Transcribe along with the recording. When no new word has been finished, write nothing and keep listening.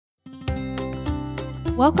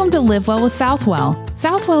Welcome to Live Well with Southwell.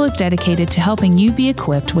 Southwell is dedicated to helping you be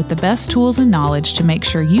equipped with the best tools and knowledge to make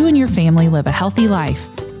sure you and your family live a healthy life.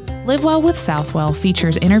 Live Well with Southwell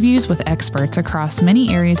features interviews with experts across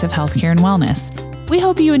many areas of healthcare and wellness. We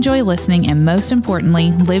hope you enjoy listening and, most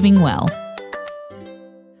importantly, living well.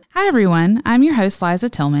 Hi everyone, I'm your host Liza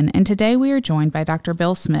Tillman, and today we are joined by Dr.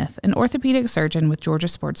 Bill Smith, an orthopedic surgeon with Georgia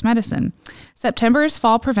Sports Medicine. September is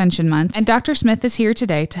Fall Prevention Month, and Dr. Smith is here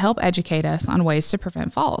today to help educate us on ways to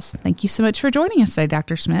prevent falls. Thank you so much for joining us today,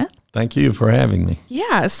 Dr. Smith. Thank you for having me.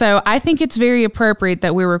 Yeah, so I think it's very appropriate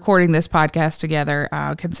that we're recording this podcast together,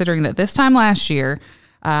 considering that this time last year,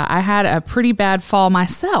 I had a pretty bad fall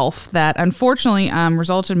myself that unfortunately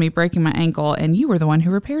resulted in me breaking my ankle, and you were the one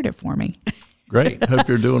who repaired it for me. Great. Hope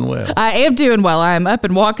you're doing well. I am doing well. I'm up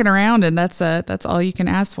and walking around, and that's all you can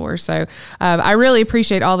ask for. So I really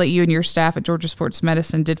appreciate all that you and your staff at Georgia Sports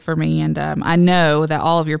Medicine did for me, and I know that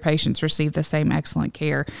all of your patients receive the same excellent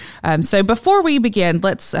care. So before we begin,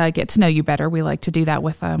 let's get to know you better. We like to do that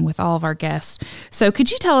with all of our guests. So could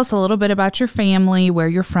you tell us a little bit about your family, where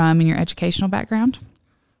you're from, and your educational background?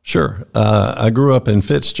 Sure. I grew up in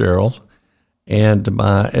Fitzgerald. And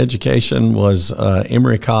my education was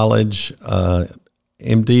Emory College,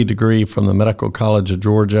 MD degree from the Medical College of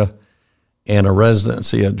Georgia, and a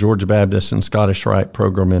residency at Georgia Baptist and Scottish Rite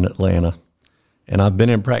program in Atlanta. And I've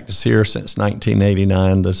been in practice here since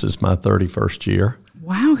 1989. This is my 31st year.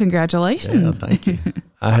 Wow, congratulations. Yeah, thank you.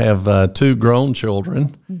 I have two grown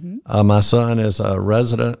children. Mm-hmm. My son is a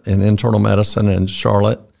resident in internal medicine in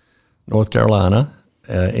Charlotte, North Carolina,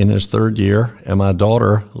 in his third year, and my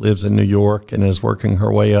daughter lives in New York and is working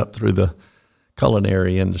her way up through the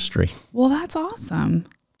culinary industry. Well, that's awesome.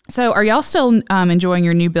 So are y'all still enjoying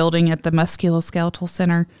your new building at the Musculoskeletal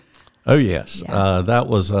Center? Oh, yes. Yeah. That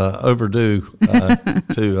was overdue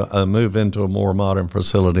to move into a more modern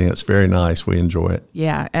facility. It's very nice. We enjoy it.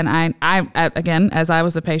 Yeah. And I again, as I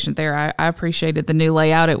was a patient there, I appreciated the new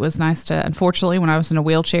layout. It was nice to, unfortunately, when I was in a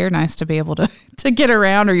wheelchair, nice to be able to get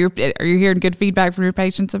around. Are you hearing good feedback from your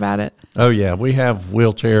patients about it? Oh, yeah. We have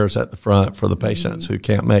wheelchairs at the front for the patients who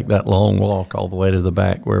can't make that long walk all the way to the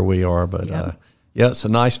back where we are. But, yeah, it's a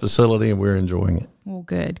nice facility, and we're enjoying it. Well,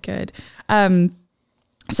 good.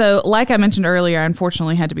 So like I mentioned earlier, I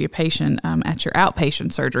unfortunately had to be a patient at your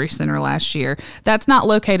outpatient surgery center last year. That's not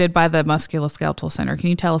located by the Musculoskeletal Center. Can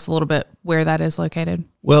you tell us a little bit where that is located?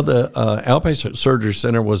 Well, the outpatient surgery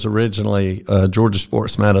center was originally Georgia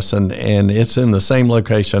Sports Medicine, and it's in the same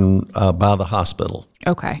location by the hospital.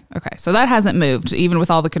 Okay. So that hasn't moved. Even with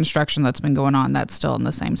all the construction that's been going on, that's still in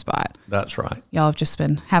the same spot. That's right. Y'all have just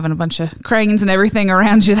been having a bunch of cranes and everything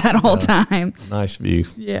around you that whole time. Nice view.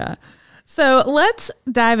 Yeah. So let's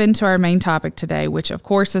dive into our main topic today, which of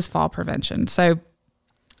course is fall prevention. So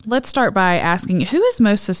let's start by asking, who is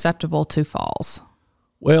most susceptible to falls?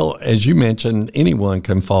 Well, as you mentioned, anyone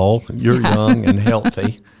can fall. You're young and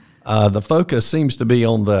healthy. The focus seems to be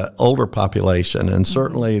on the older population, and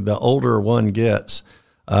certainly the older one gets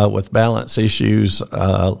with balance issues,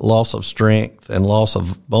 loss of strength, and loss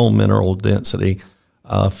of bone mineral density,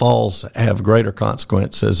 falls have greater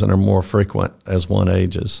consequences and are more frequent as one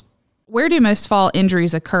ages. Where do most fall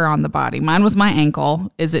injuries occur on the body? Mine was my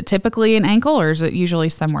ankle. Is it typically an ankle, or is it usually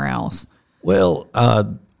somewhere else? Well,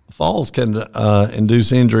 falls can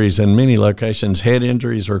induce injuries in many locations. Head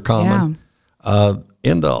injuries are common. Yeah.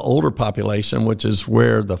 In the older population, which is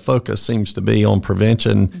where the focus seems to be on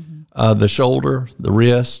prevention, the shoulder, the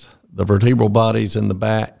wrist, the vertebral bodies in the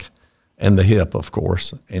back, and the hip, of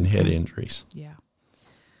course, and head injuries. Yeah.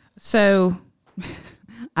 So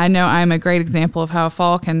I know I'm a great example of how a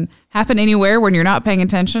fall can happen anywhere when you're not paying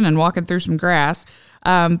attention and walking through some grass.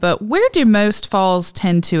 But where do most falls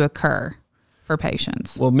tend to occur for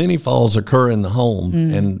patients? Well, many falls occur in the home,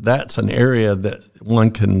 and that's an area that one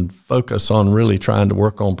can focus on really trying to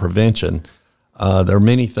work on prevention. There are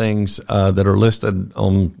many things that are listed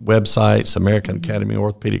on websites. American Academy of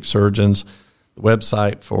Orthopedic Surgeons, the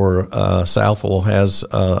website for Southwell has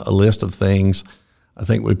a list of things. I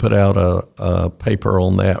think we put out a paper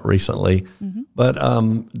on that recently. But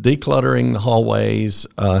decluttering the hallways,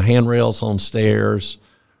 handrails on stairs,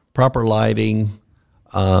 proper lighting,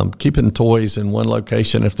 keeping toys in one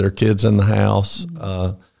location if there are kids in the house,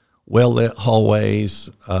 well-lit hallways,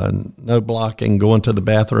 no blocking, going to the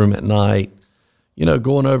bathroom at night,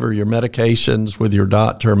 going over your medications with your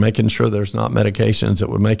doctor, making sure there's not medications that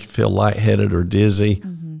would make you feel lightheaded or dizzy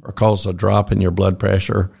or cause a drop in your blood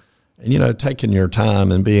pressure. And, taking your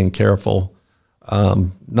time and being careful,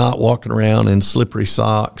 not walking around in slippery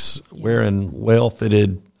socks, wearing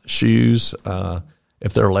well-fitted shoes.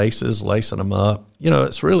 If they're laces, lacing them up.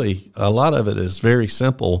 It's really, a lot of it is very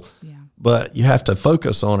simple, but you have to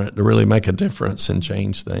focus on it to really make a difference and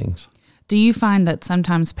change things. Do you find that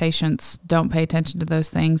sometimes patients don't pay attention to those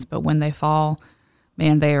things, but when they fall,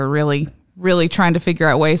 man, they are really, really trying to figure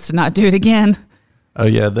out ways to not do it again? Oh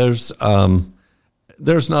yeah, there's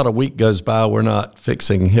not a week goes by we're not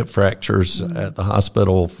fixing hip fractures at the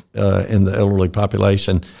hospital in the elderly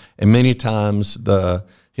population. And many times the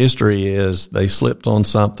history is they slipped on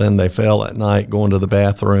something, they fell at night going to the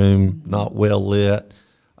bathroom, not well lit,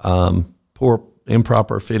 poor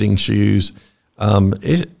improper fitting shoes.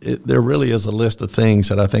 There really is a list of things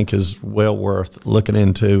that I think is well worth looking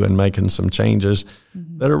into and making some changes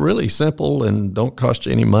that are really simple and don't cost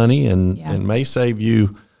you any money and may save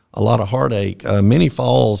you a lot of heartache. Many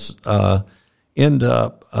falls end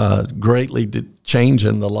up greatly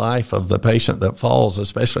changing the life of the patient that falls,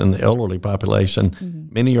 especially in the elderly population.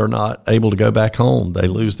 Many are not able to go back home. They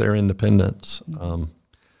lose their independence.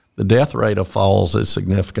 The death rate of falls is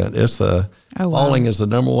significant. Falling is the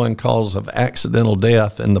number one cause of accidental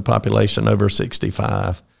death in the population over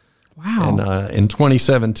 65. Wow. And in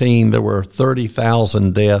 2017, there were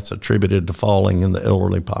 30,000 deaths attributed to falling in the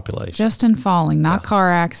elderly population. Just in falling, not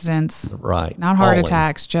car accidents. Right. Not heart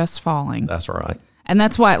attacks, just falling. That's right. And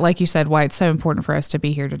that's why, like you said, why it's so important for us to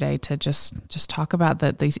be here today to just talk about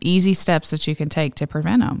these easy steps that you can take to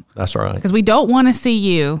prevent them. That's right. Because we don't want to see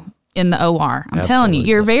you in the OR. I'm telling you,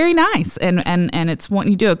 you're very nice and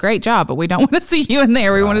you do a great job, but we don't want to see you in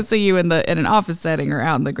there. We want to see you in an office setting or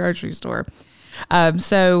out in the grocery store.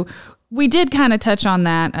 So we did kind of touch on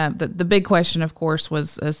that. The big question, of course,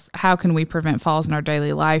 was how can we prevent falls in our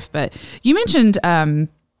daily life? But you mentioned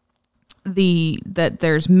that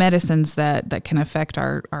there's medicines that can affect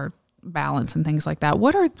our balance and things like that.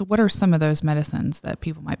 What are some of those medicines that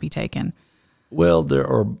people might be taking? Well, there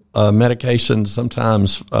are medications,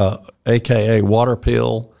 sometimes AKA water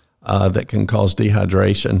pill, that can cause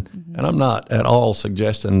dehydration. And I'm not at all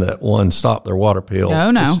suggesting that one stop their water pill.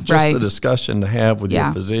 No, It's just a discussion to have with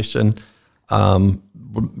your physician.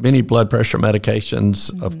 Many blood pressure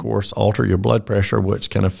medications, of course, alter your blood pressure, which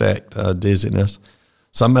can affect dizziness.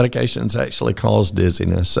 Some medications actually cause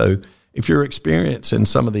dizziness. So if you're experiencing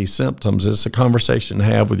some of these symptoms, it's a conversation to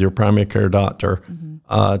have with your primary care doctor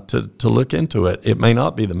to look into it. It may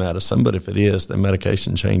not be the medicine, but if it is, then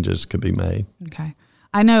medication changes could be made. Okay.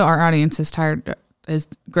 I know our audience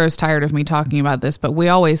grows tired of me talking about this, but we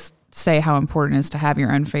always say how important it is to have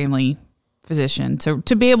your own family physician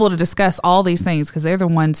to be able to discuss all these things, because they're the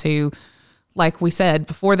ones who, like we said,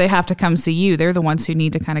 before they have to come see you, they're the ones who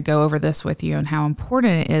need to kind of go over this with you and how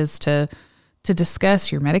important it is to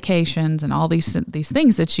discuss your medications and all these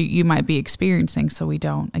things that you might be experiencing, so we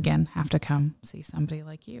don't, again, have to come see somebody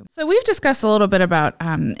like you. So we've discussed a little bit about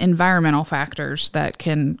environmental factors that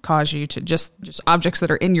can cause you to just objects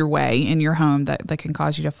that are in your way in your home that can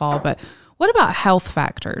cause you to fall. But what about health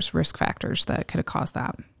factors, risk factors that could cause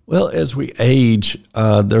that? Well, as we age,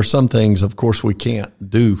 there are some things, of course, we can't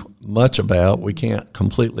do much about. We can't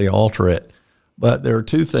completely alter it. But there are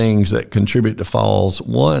two things that contribute to falls.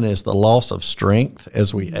 One is the loss of strength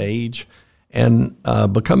as we age. And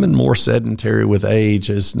becoming more sedentary with age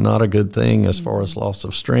is not a good thing as far as loss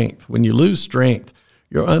of strength. When you lose strength,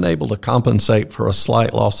 you're unable to compensate for a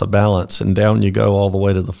slight loss of balance, and down you go all the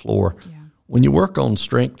way to the floor. Yeah. When you work on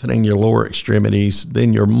strengthening your lower extremities,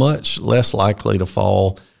 then you're much less likely to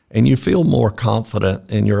fall, and you feel more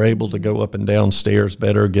confident, and you're able to go up and down stairs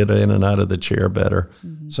better, get in and out of the chair better.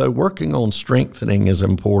 Mm-hmm. So working on strengthening is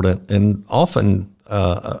important, and often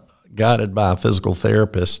guided by a physical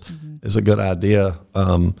therapist is a good idea.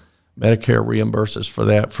 Medicare reimburses for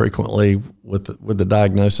that frequently with the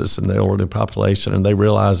diagnosis in the elderly population, and they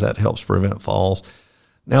realize that helps prevent falls.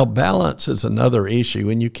 Now, balance is another issue,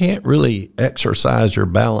 and you can't really exercise your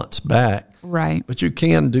balance back. Right. But you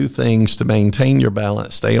can do things to maintain your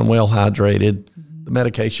balance, staying well hydrated, the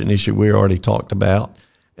medication issue we already talked about.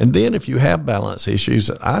 And then if you have balance issues,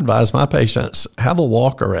 I advise my patients, have a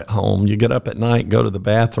walker at home. You get up at night, go to the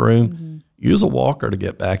bathroom, use a walker to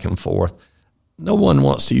get back and forth. No one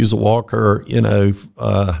wants to use a walker,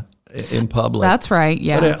 in public. That's right,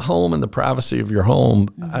 yeah. But at home, in the privacy of your home,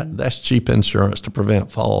 that's cheap insurance to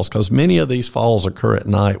prevent falls, because many of these falls occur at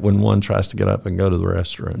night when one tries to get up and go to the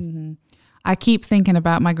restroom. I keep thinking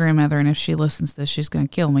about my grandmother, and if she listens to this, she's going to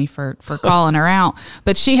kill me for calling her out.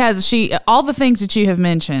 But all the things that you have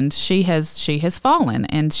mentioned, she has fallen,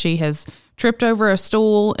 and she has tripped over a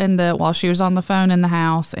stool while she was on the phone in the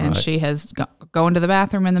house, and she has gone to the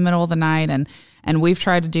bathroom in the middle of the night, and we've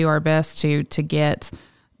tried to do our best to get,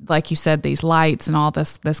 like you said, these lights and all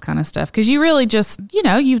this kind of stuff, because you really just,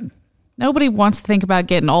 nobody wants to think about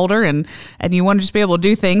getting older, and you want to just be able to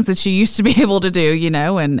do things that you used to be able to do,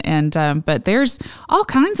 but there's all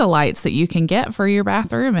kinds of lights that you can get for your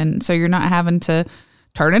bathroom. And so you're not having to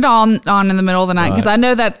turn it on in the middle of the night. Because I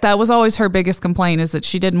know that was always her biggest complaint, is that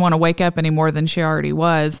she didn't want to wake up any more than she already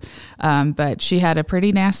was. But she had a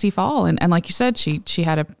pretty nasty fall. And like you said, she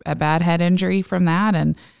had a bad head injury from that.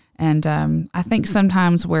 And I think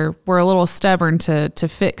sometimes we're a little stubborn to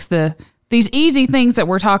fix these easy things that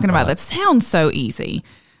we're talking about that sound so easy.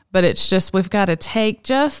 But it's just, we've got to take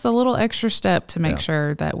just a little extra step to make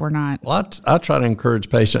sure that we're not. Well, I try to encourage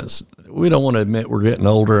patients. We don't want to admit we're getting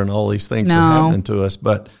older and all these things are happening to us,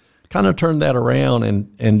 but kind of turn that around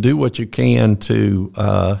and do what you can to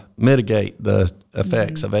mitigate the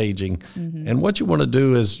effects of aging. And what you want to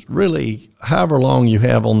do is really, however long you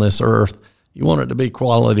have on this earth, you want it to be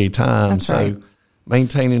quality time. That's right.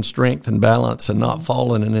 Maintaining strength and balance and not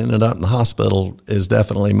falling and ending up in the hospital is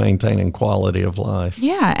definitely maintaining quality of life.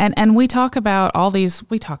 Yeah, and we talk about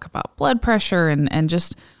we talk about blood pressure and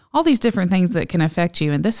just all these different things that can affect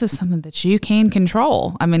you. And this is something that you can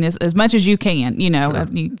control. I mean, as much as you can, sure.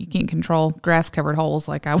 You can't control grass-covered holes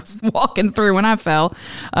like I was walking through when I fell,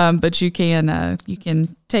 but you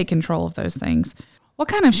can take control of those things. What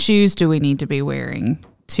kind of shoes do we need to be wearing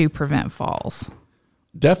to prevent falls?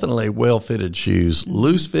 Definitely well-fitted shoes,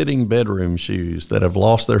 loose-fitting bedroom shoes that have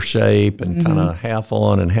lost their shape and kind of half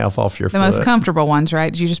on and half off your foot. The most comfortable ones,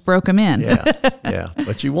 right? You just broke them in. Yeah.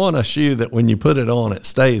 But you want a shoe that when you put it on, it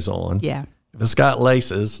stays on. Yeah. If it's got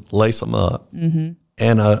laces, lace them up. And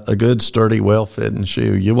a good, sturdy, well-fitting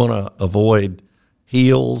shoe. You want to avoid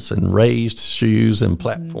heels and raised shoes and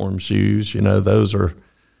platform shoes. Those are,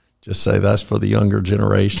 just say that's for the younger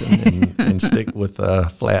generation and stick with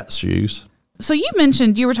flat shoes. So you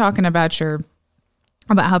mentioned, you were talking about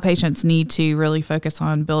how patients need to really focus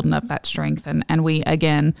on building up that strength. And we,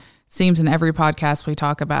 again, seems in every podcast we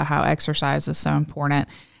talk about how exercise is so important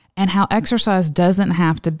and how exercise doesn't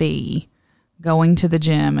have to be going to the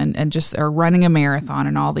gym and just or running a marathon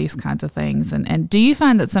and all these kinds of things. And do you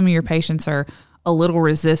find that some of your patients are a little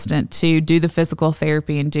resistant to do the physical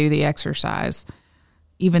therapy and do the exercise,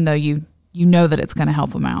 even though you know that it's going to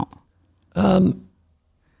help them out?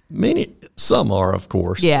 Some are, of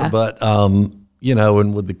course. Yeah. But, and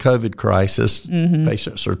with the COVID crisis,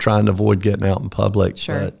 patients are trying to avoid getting out in public.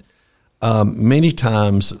 Sure. But many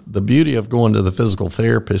times the beauty of going to the physical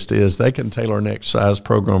therapist is they can tailor an exercise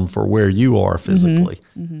program for where you are physically.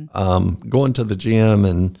 Going to the gym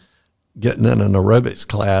and getting in an aerobics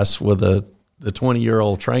class with the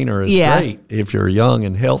 20-year-old trainer is great if you're young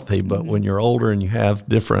and healthy, but when you're older and you have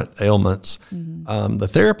different ailments, the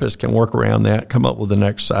therapist can work around that, come up with an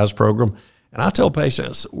exercise program. And I tell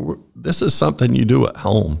patients, this is something you do at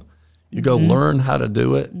home. You go learn how to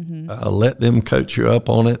do it, let them coach you up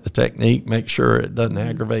on it, the technique, make sure it doesn't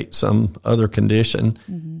aggravate some other condition.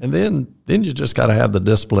 And then you just got to have the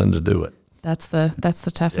discipline to do it. That's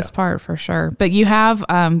the toughest part for sure. But you have,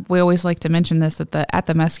 we always like to mention this at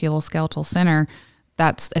the Musculoskeletal Center.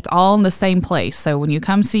 It's all in the same place. So when you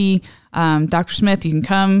come see Dr. Smith, you can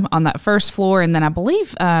come on that first floor, and then I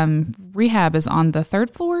believe rehab is on the third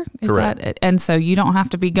floor. Correct. And so you don't have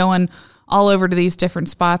to be going all over to these different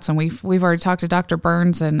spots. And we've already talked to Dr.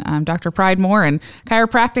 Burns and Dr. Pridemore and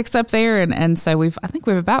chiropractics up there, and so I think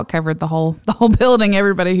we've about covered the whole building.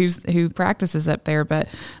 Everybody who practices up there, but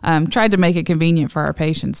tried to make it convenient for our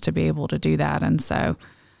patients to be able to do that, and so.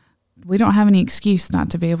 We don't have any excuse not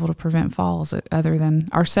to be able to prevent falls other than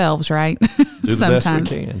ourselves, right? Do the best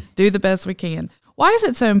we can. Do the best we can. Why is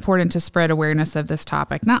it so important to spread awareness of this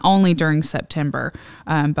topic, not only during September,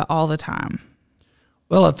 but all the time?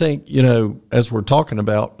 Well, I think, as we're talking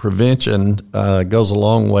about, prevention goes a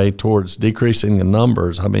long way towards decreasing the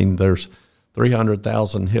numbers. I mean, there's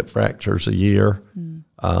 300,000 hip fractures a year.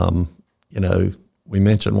 We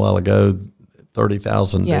mentioned a while ago,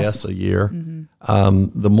 30,000 deaths a year.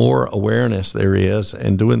 The more awareness there is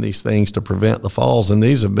and doing these things to prevent the falls, and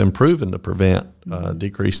these have been proven to prevent,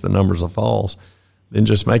 decrease the numbers of falls, then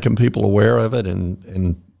just making people aware of it,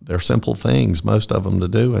 and they're simple things, most of them to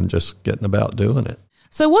do, and just getting about doing it.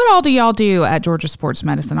 So what all do y'all do at Georgia Sports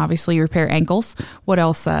Medicine? Obviously, you repair ankles. What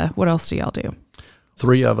else do y'all do?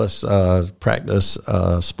 3 of us practice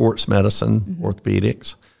sports medicine,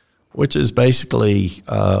 orthopedics, which is basically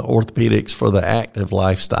orthopedics for the active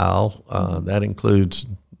lifestyle. That includes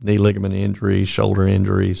knee ligament injuries, shoulder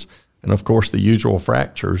injuries, and, of course, the usual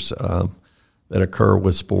fractures that occur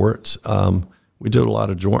with sports. We do a lot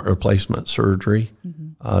of joint replacement surgery.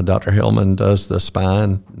 Dr. Hellman does the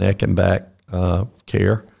spine, neck, and back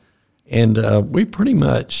care. And we pretty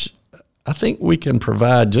much, I think we can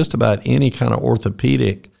provide just about any kind of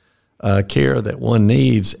orthopedic care that one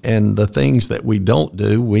needs. And the things that we don't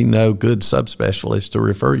do, we know good subspecialists to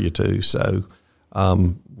refer you to. So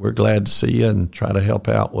we're glad to see you and try to help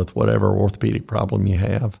out with whatever orthopedic problem you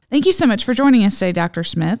have. Thank you so much for joining us today, Dr.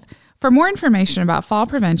 Smith. For more information about fall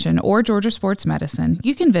prevention or Georgia sports medicine,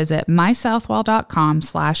 you can visit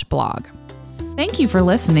mysouthwell.com/blog. Thank you for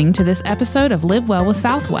listening to this episode of Live Well with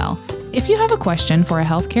Southwell. If you have a question for a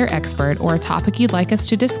healthcare expert or a topic you'd like us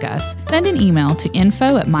to discuss, send an email to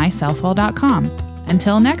info@mysouthwell.com.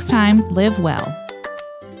 Until next time, live well.